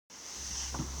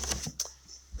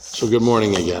So good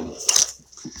morning again.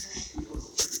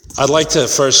 I'd like to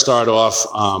first start off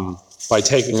by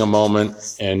taking a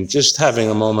moment and just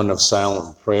having a moment of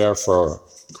silent prayer for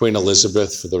Queen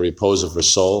Elizabeth, for the repose of her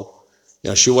soul. You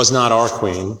know, she was not our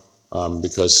queen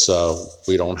because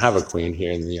we don't have a queen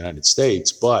here in the United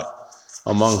States, but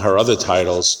among her other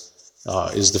titles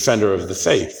is Defender of the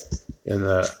Faith in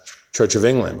the Church of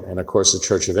England. And of course, the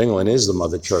Church of England is the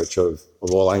mother church of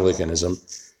all Anglicanism.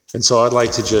 And so I'd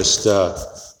like to just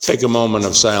take a moment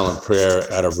of silent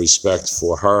prayer out of respect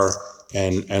for her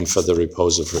and for the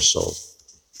repose of her soul.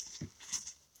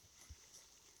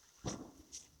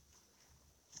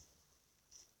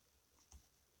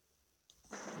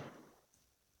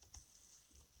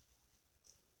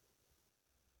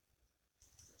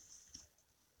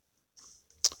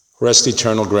 Rest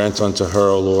eternal grant unto her,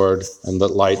 O Lord, and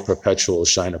let light perpetual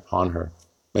shine upon her.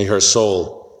 May her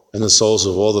soul and the souls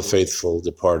of all the faithful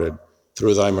departed,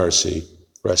 through thy mercy,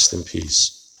 rest in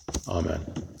peace. Amen.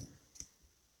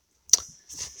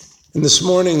 In this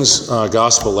morning's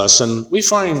gospel lesson, we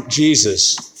find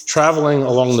Jesus traveling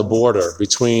along the border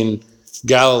between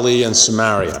Galilee and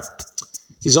Samaria.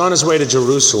 He's on his way to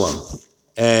Jerusalem,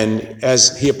 and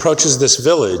as he approaches this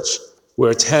village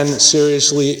where 10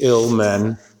 seriously ill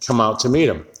men come out to meet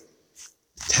him.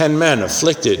 10 men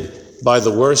afflicted by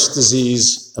the worst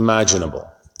disease imaginable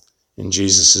in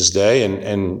Jesus' day,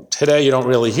 and today you don't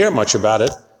really hear much about it,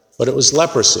 but it was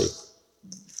leprosy.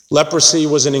 Leprosy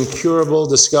was an incurable,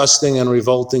 disgusting, and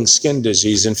revolting skin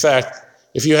disease. In fact,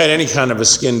 if you had any kind of a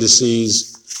skin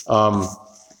disease,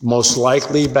 most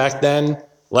likely back then,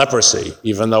 leprosy,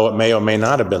 even though it may or may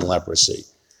not have been leprosy.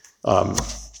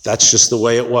 That's just the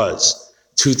way it was.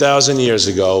 2,000 years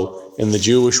ago, in the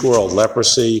Jewish world,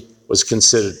 leprosy was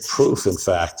considered proof, in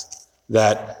fact,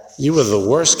 that you were the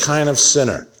worst kind of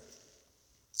sinner.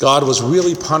 God was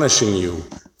really punishing you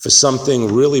for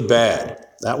something really bad.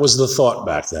 That was the thought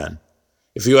back then.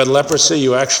 If you had leprosy,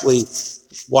 you actually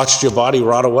watched your body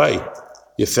rot away.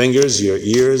 Your fingers, your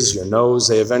ears, your nose,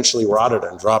 they eventually rotted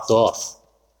and dropped off.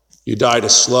 You died a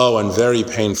slow and very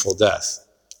painful death,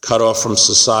 cut off from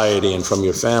society and from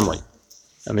your family.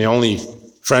 And the only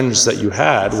friends that you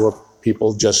had were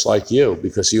people just like you,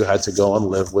 because you had to go and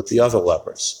live with the other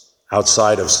lepers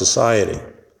outside of society.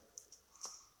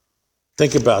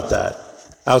 Think about that.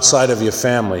 Outside of your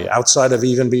family, outside of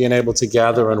even being able to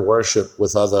gather and worship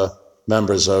with other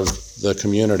members of the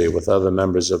community, with other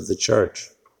members of the church.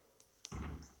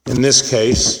 In this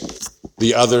case,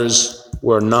 the others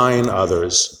were 9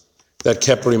 others that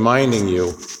kept reminding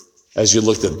you, as you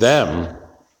looked at them,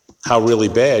 how really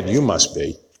bad you must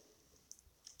be.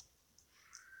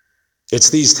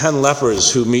 It's these 10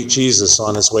 lepers who meet Jesus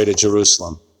on his way to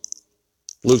Jerusalem.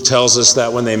 Luke tells us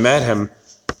that when they met him,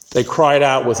 they cried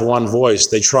out with one voice.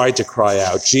 They tried to cry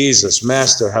out, "Jesus,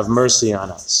 Master, have mercy on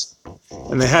us."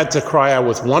 And they had to cry out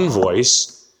with one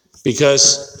voice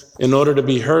because in order to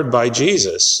be heard by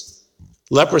Jesus,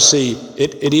 leprosy,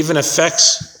 it even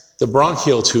affects the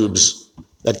bronchial tubes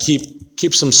that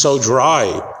keeps them so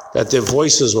dry that their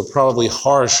voices were probably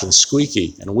harsh and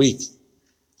squeaky and weak.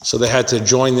 So they had to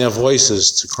join their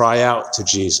voices to cry out to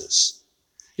Jesus.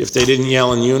 If they didn't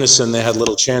yell in unison, they had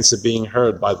little chance of being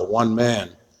heard by the one man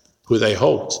who they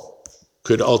hoped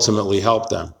could ultimately help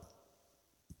them.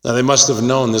 Now, they must have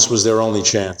known this was their only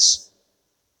chance,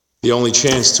 the only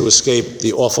chance to escape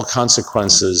the awful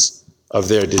consequences of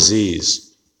their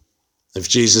disease. If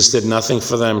Jesus did nothing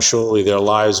for them, surely their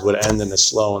lives would end in a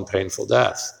slow and painful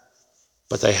death.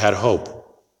 But they had hope.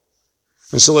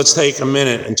 And so let's take a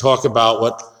minute and talk about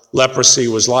what leprosy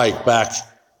was like back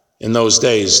in those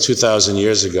days, 2,000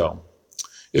 years ago.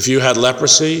 If you had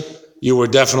leprosy, you were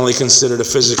definitely considered a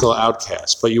physical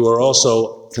outcast, but you were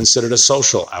also considered a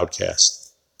social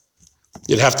outcast.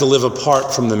 You'd have to live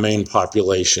apart from the main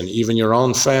population, even your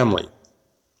own family,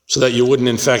 so that you wouldn't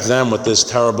infect them with this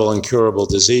terrible, incurable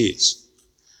disease.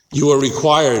 You were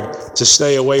required to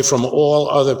stay away from all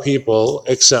other people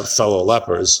except fellow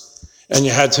lepers, and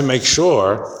you had to make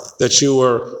sure that you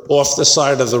were off the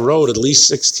side of the road at least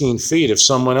 16 feet if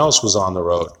someone else was on the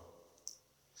road.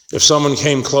 If someone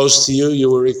came close to you,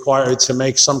 you were required to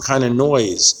make some kind of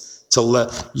noise, to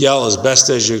yell as best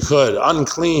as you could,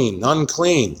 "Unclean,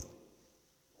 unclean,"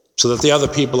 so that the other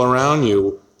people around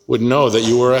you would know that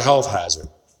you were a health hazard.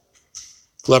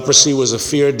 Leprosy was a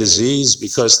feared disease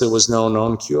because there was no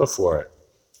known cure for it.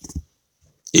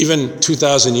 Even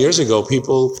 2,000 years ago,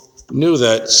 people knew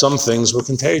that some things were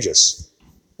contagious.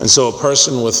 And so a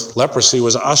person with leprosy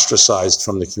was ostracized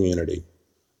from the community,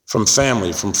 from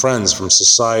family, from friends, from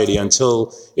society,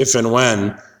 until if and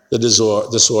when the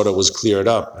disorder was cleared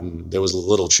up, and there was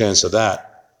little chance of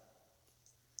that.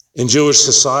 In Jewish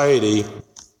society,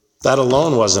 that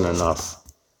alone wasn't enough,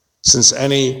 since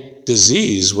any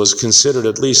disease was considered,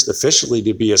 at least officially,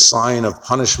 to be a sign of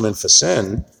punishment for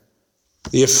sin.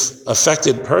 The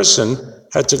affected person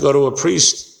had to go to a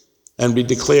priest and be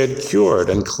declared cured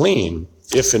and clean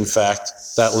if, in fact,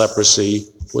 that leprosy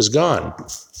was gone.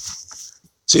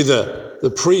 See,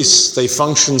 the priests, they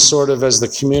functioned sort of as the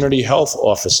community health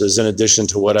officers in addition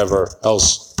to whatever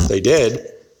else they did,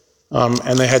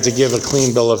 and they had to give a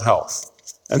clean bill of health.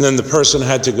 And then the person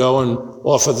had to go and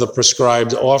offer the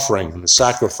prescribed offering and the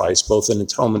sacrifice, both in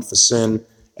atonement for sin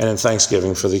and in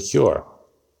thanksgiving for the cure.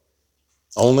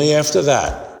 Only after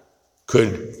that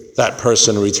could that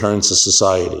person return to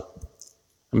society.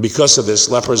 And because of this,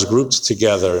 lepers grouped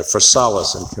together for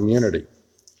solace and community.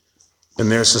 In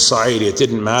their society, it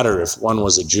didn't matter if one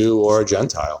was a Jew or a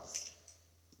Gentile.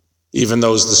 Even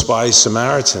those despised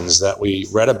Samaritans that we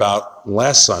read about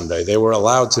last Sunday, they were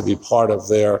allowed to be part of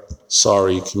their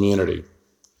sorry community.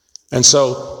 And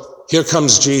so here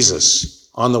comes Jesus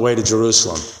on the way to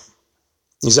Jerusalem.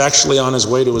 He's actually on his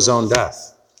way to his own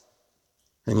death.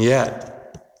 And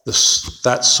yet,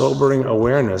 that sobering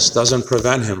awareness doesn't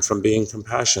prevent him from being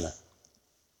compassionate.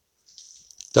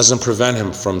 Doesn't prevent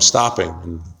him from stopping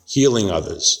and healing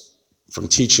others, from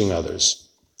teaching others.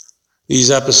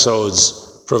 These episodes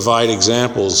provide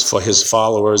examples for his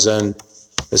followers and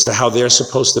as to how they're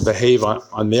supposed to behave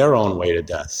on their own way to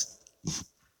death.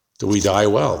 Do we die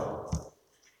well?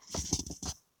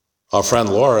 Our friend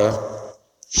Laura,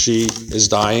 she is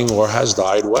dying or has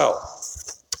died well.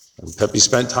 And Pepe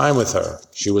spent time with her.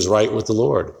 She was right with the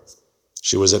Lord.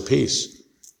 She was at peace.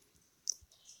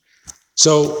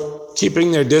 So,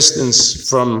 keeping their distance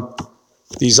from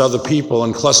these other people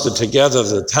and clustered together,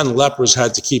 the 10 lepers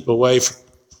had to keep away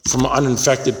from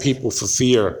uninfected people for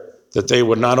fear that they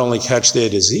would not only catch their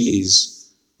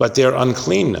disease, but their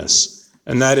uncleanness.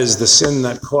 And that is the sin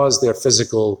that caused their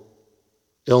physical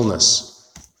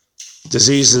illness.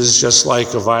 Diseases, just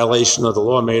like a violation of the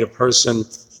law, made a person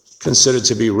considered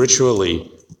to be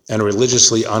ritually and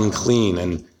religiously unclean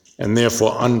and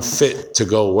therefore unfit to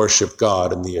go worship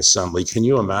God in the assembly. Can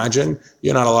you imagine?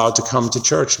 You're not allowed to come to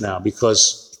church now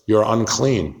because you're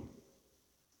unclean.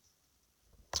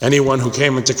 Anyone who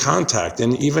came into contact,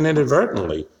 and even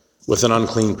inadvertently, with an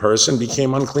unclean person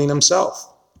became unclean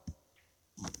himself.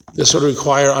 This would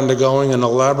require undergoing an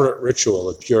elaborate ritual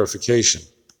of purification.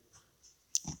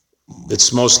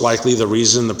 It's most likely the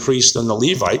reason the priest and the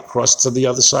Levite crossed to the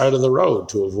other side of the road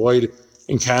to avoid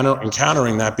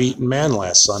encountering that beaten man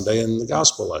last Sunday in the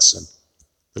gospel lesson,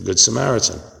 the Good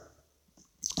Samaritan.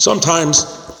 Sometimes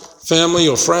family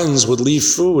or friends would leave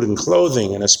food and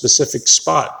clothing in a specific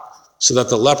spot so that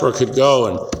the leper could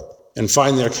go and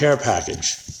find their care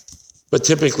package. But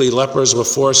typically lepers were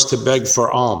forced to beg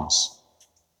for alms.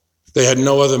 They had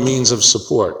no other means of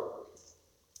support.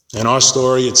 In our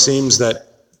story, it seems that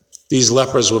these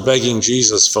lepers were begging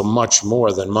Jesus for much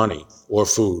more than money or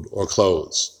food or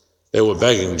clothes. They were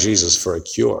begging Jesus for a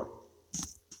cure.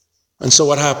 And so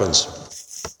what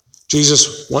happens?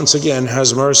 Jesus, once again,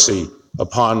 has mercy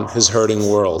upon his hurting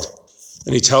world.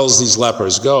 And he tells these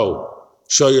lepers, go,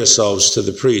 show yourselves to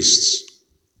the priests.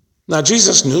 Now,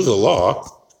 Jesus knew the law,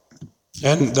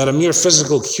 and that a mere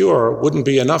physical cure wouldn't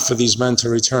be enough for these men to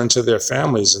return to their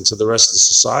families and to the rest of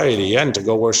society and to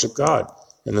go worship God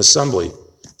in the assembly.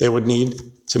 They would need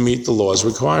to meet the law's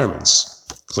requirements,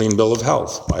 clean bill of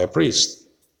health by a priest,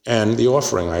 and the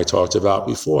offering I talked about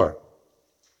before.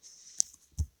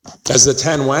 As the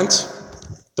 10 went,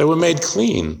 they were made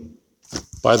clean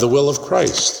by the will of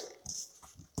Christ.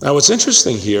 Now, what's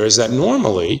interesting here is that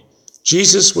normally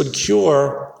Jesus would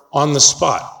cure on the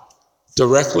spot,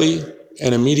 directly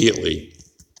and immediately.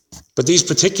 But these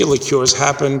particular cures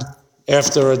happened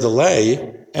after a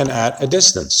delay and at a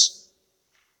distance.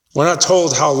 We're not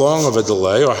told how long of a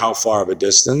delay or how far of a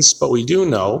distance, but we do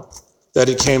know that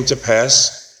it came to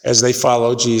pass as they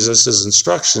followed Jesus'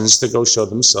 instructions to go show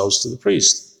themselves to the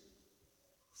priest.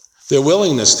 Their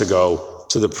willingness to go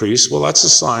to the priest, well, that's a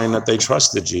sign that they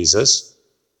trusted Jesus,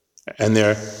 and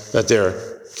that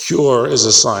their cure is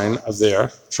a sign of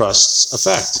their trust's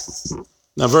effect.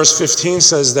 Now, verse 15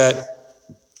 says that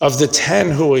of the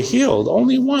 10 who were healed,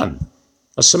 only one,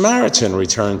 a Samaritan,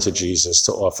 returned to Jesus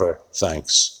to offer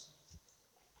thanks.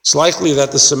 It's likely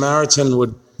that the Samaritan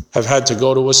would have had to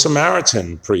go to a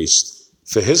Samaritan priest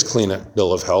for his clean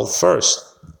bill of health first,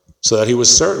 so that he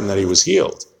was certain that he was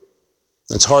healed.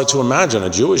 It's hard to imagine a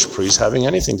Jewish priest having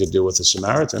anything to do with a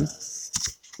Samaritan.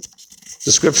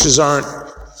 The scriptures aren't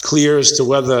clear as to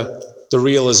whether the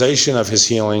realization of his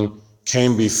healing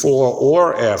came before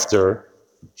or after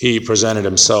he presented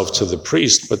himself to the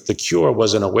priest, but the cure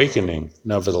was an awakening,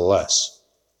 nevertheless.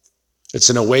 It's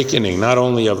an awakening not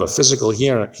only of a physical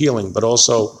healing, but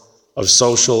also of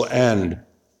social and,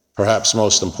 perhaps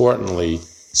most importantly,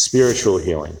 spiritual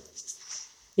healing.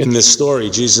 In this story,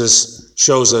 Jesus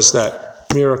shows us that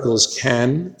miracles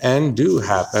can and do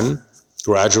happen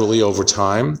gradually over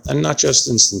time, and not just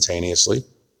instantaneously.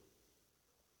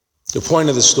 The point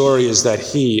of the story is that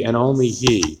he, and only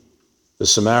he, the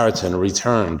Samaritan,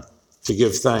 returned to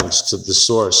give thanks to the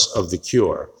source of the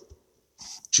cure,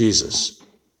 Jesus.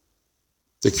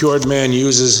 The cured man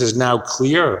uses his now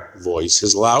clear voice,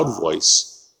 his loud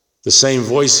voice, the same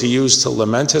voice he used to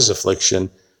lament his affliction,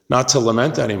 not to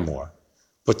lament anymore,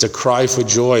 but to cry for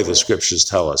joy, the scriptures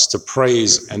tell us, to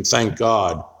praise and thank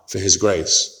God for his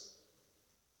grace.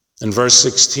 In verse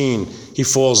 16, he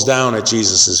falls down at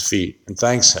Jesus' feet and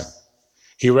thanks him.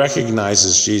 He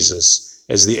recognizes Jesus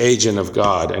as the agent of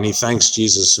God, and he thanks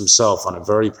Jesus himself on a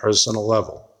very personal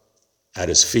level at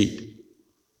his feet.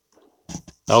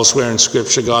 Elsewhere in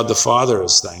Scripture, God the Father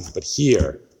is thanked, but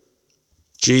here,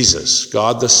 Jesus,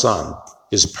 God the Son,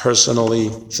 is personally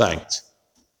thanked.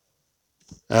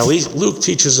 Now, Luke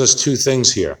teaches us two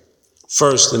things here.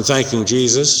 First, in thanking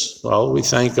Jesus, well, we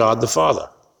thank God the Father,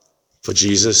 for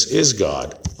Jesus is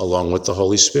God, along with the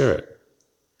Holy Spirit.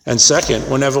 And second,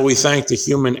 whenever we thank the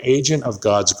human agent of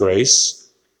God's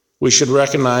grace, we should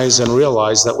recognize and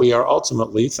realize that we are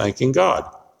ultimately thanking God.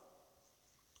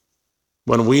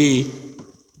 When we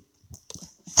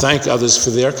thank others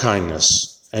for their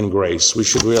kindness and grace, we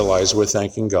should realize we're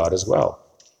thanking God as well.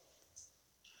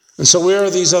 And so where are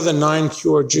these other 9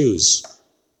 cured Jews?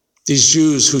 These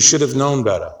Jews who should have known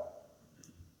better.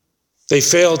 They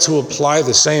failed to apply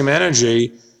the same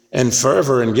energy and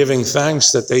fervor in giving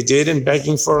thanks that they did in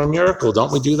begging for a miracle.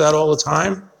 Don't we do that all the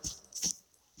time?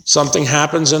 Something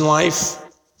happens in life.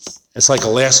 It's like a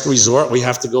last resort. We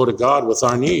have to go to God with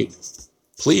our need.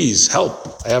 Please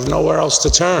help. I have nowhere else to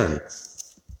turn.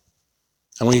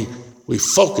 And we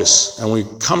focus, and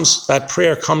that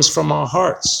prayer comes from our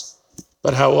hearts.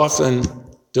 But how often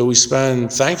do we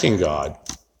spend thanking God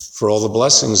for all the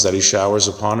blessings that he showers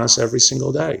upon us every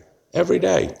single day? Every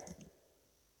day.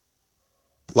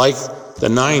 Like the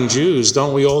 9 Jews,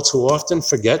 don't we all too often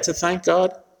forget to thank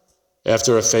God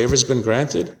after a favor's been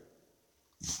granted?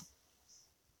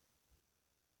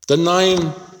 The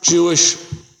 9 Jewish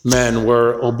men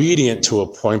were obedient to a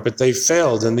point, but they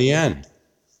failed in the end.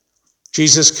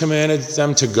 Jesus commanded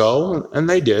them to go, and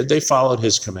they did. They followed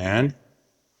his command.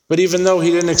 But even though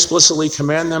he didn't explicitly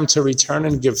command them to return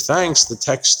and give thanks, the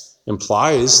text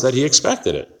implies that he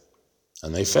expected it.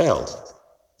 And they failed.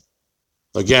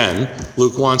 Again,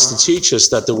 Luke wants to teach us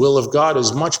that the will of God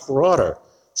is much broader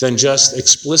than just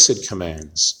explicit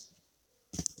commands.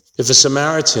 If a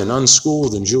Samaritan,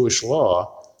 unschooled in Jewish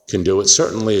law, can do it,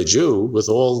 certainly a Jew, with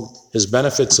all his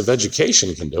benefits of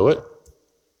education, can do it.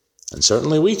 And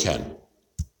certainly we can.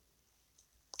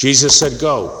 Jesus said,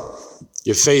 "Go,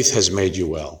 your faith has made you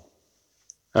well."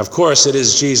 Now, of course, it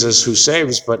is Jesus who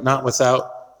saves, but not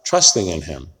without trusting in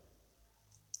him.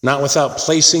 Not without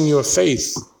placing your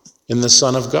faith in the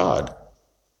Son of God.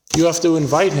 You have to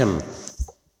invite him.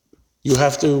 You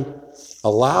have to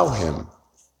allow him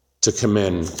to come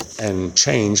in and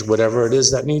change whatever it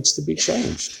is that needs to be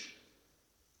changed.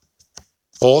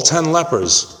 All 10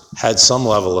 lepers had some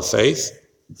level of faith.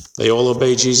 They all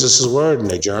obeyed Jesus' word, and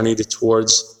they journeyed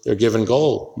towards their given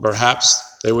goal. Perhaps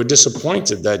they were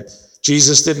disappointed that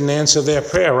Jesus didn't answer their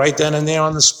prayer right then and there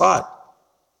on the spot.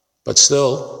 But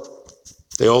still,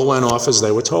 they all went off as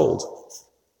they were told.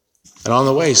 And on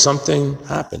the way, something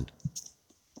happened.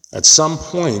 At some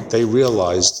point, they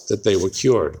realized that they were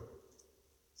cured.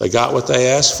 They got what they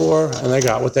asked for, and they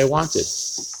got what they wanted.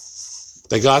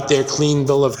 They got their clean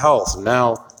bill of health.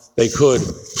 Now they could,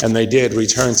 and they did,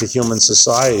 return to human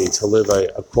society to live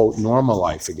a quote, normal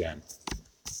life again.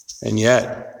 And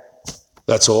yet,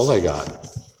 that's all they got.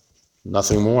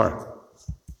 Nothing more.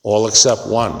 All except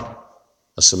one,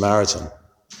 a Samaritan.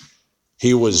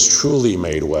 He was truly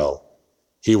made well.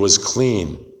 He was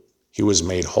clean. He was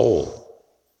made whole.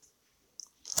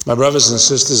 My brothers and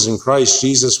sisters in Christ,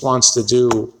 Jesus wants to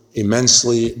do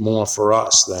immensely more for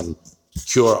us than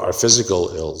cure our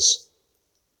physical ills.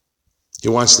 He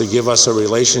wants to give us a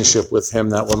relationship with him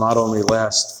that will not only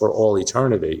last for all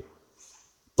eternity,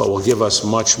 but will give us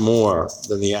much more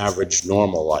than the average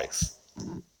normal life.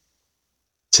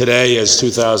 Today, as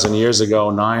 2,000 years ago,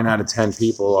 9 out of 10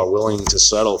 people are willing to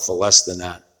settle for less than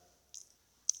that.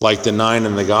 Like the 9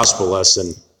 in the gospel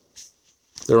lesson,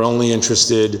 they're only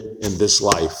interested in this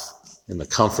life, in the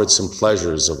comforts and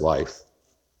pleasures of life.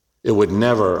 It would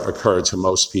never occur to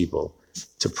most people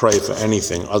to pray for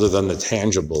anything other than the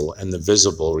tangible and the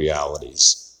visible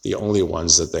realities, the only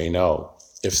ones that they know,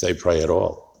 if they pray at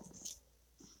all.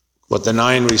 What the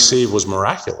 9 received was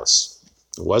miraculous.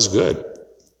 It was good.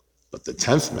 But the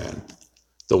 10th man,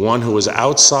 the one who was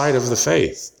outside of the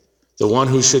faith, the one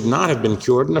who should not have been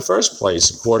cured in the first place,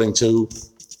 according to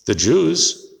the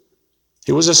Jews,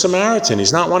 he was a Samaritan.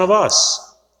 He's not one of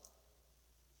us.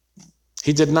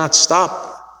 He did not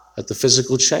stop at the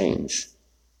physical change.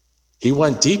 He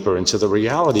went deeper into the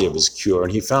reality of his cure,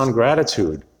 and he found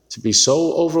gratitude to be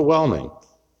so overwhelming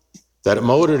that it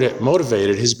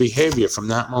motivated his behavior from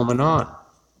that moment on.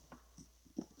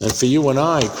 And for you and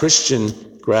I,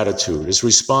 Christian gratitude is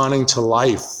responding to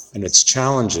life and its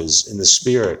challenges in the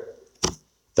spirit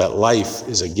that life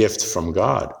is a gift from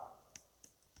God.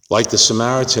 Like the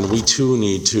Samaritan, we too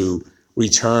need to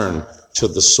return to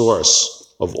the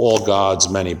source of all God's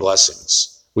many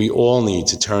blessings. We all need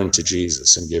to turn to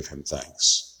Jesus and give him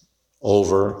thanks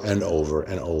over and over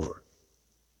and over.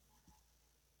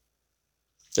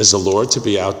 Is the Lord to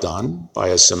be outdone by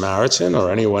a Samaritan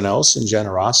or anyone else in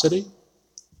generosity?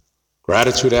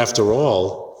 Gratitude, after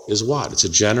all, is what? It's a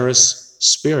generous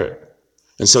spirit.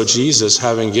 And so Jesus,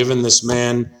 having given this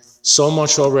man so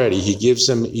much already, he gives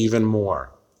him even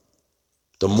more.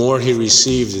 The more he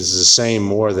received is the same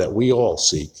more that we all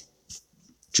seek.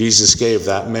 Jesus gave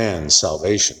that man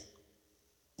salvation.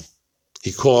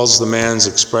 He calls the man's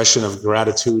expression of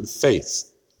gratitude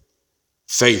faith.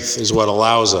 Faith is what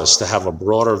allows us to have a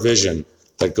broader vision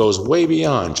that goes way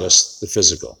beyond just the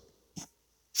physical.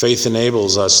 Faith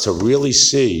enables us to really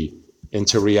see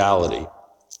into reality,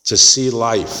 to see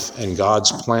life and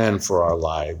God's plan for our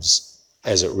lives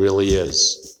as it really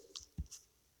is.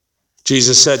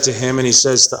 Jesus said to him, and he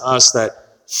says to us, that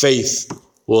faith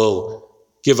will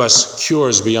give us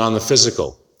cures beyond the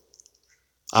physical.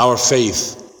 Our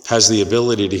faith has the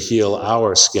ability to heal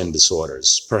our skin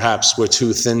disorders. Perhaps we're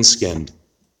too thin-skinned,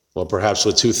 or perhaps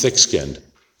we're too thick-skinned.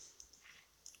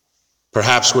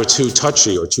 Perhaps we're too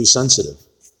touchy or too sensitive.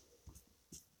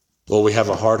 Or we have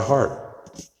a hard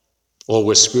heart. Or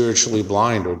we're spiritually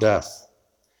blind or deaf.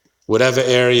 Whatever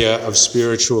area of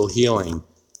spiritual healing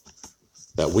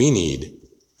that we need,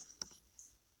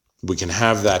 we can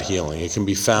have that healing. It can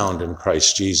be found in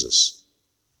Christ Jesus.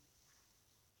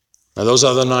 Now, those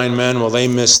other 9 men, well, they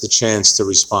missed the chance to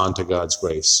respond to God's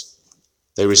grace.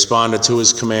 They responded to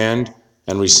his command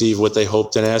and received what they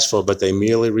hoped and asked for, but they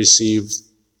merely received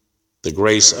the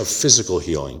grace of physical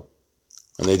healing,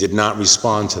 and they did not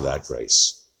respond to that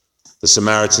grace. The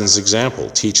Samaritan's example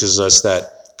teaches us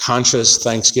that conscious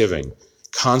thanksgiving,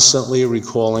 constantly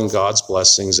recalling God's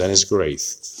blessings and his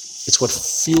grace, it's what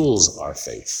fuels our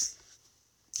faith.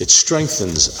 It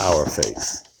strengthens our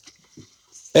faith.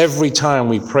 Every time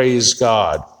we praise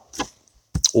God,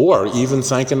 or even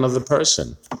thank another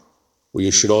person, we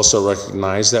should also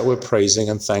recognize that we're praising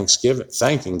and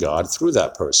thanking God through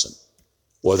that person,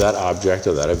 or that object,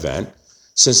 or that event,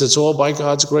 since it's all by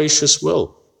God's gracious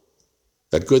will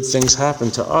that good things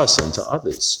happen to us and to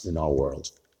others in our world.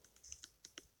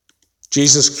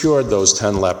 Jesus cured those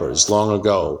 10 lepers long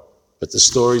ago, but the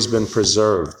story's been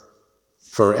preserved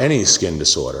for any skin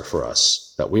disorder for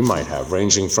us that we might have,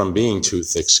 ranging from being too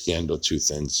thick-skinned or too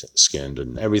thin-skinned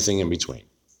and everything in between.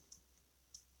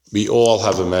 We all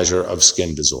have a measure of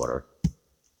skin disorder.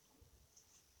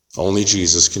 Only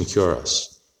Jesus can cure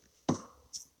us.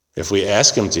 If we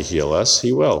ask him to heal us,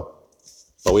 he will.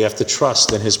 But we have to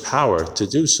trust in his power to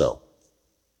do so.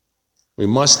 We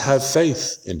must have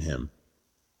faith in him.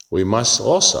 We must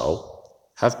also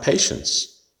have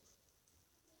patience.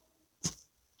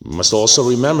 We must also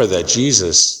remember that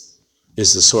Jesus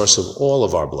is the source of all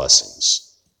of our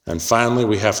blessings. And finally,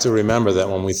 we have to remember that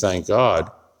when we thank God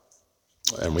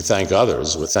and we thank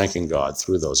others, we're thanking God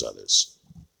through those others.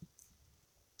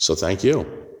 So thank you.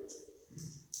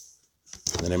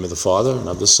 In the name of the Father, and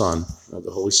of the Son, and of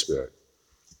the Holy Spirit.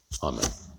 Amen.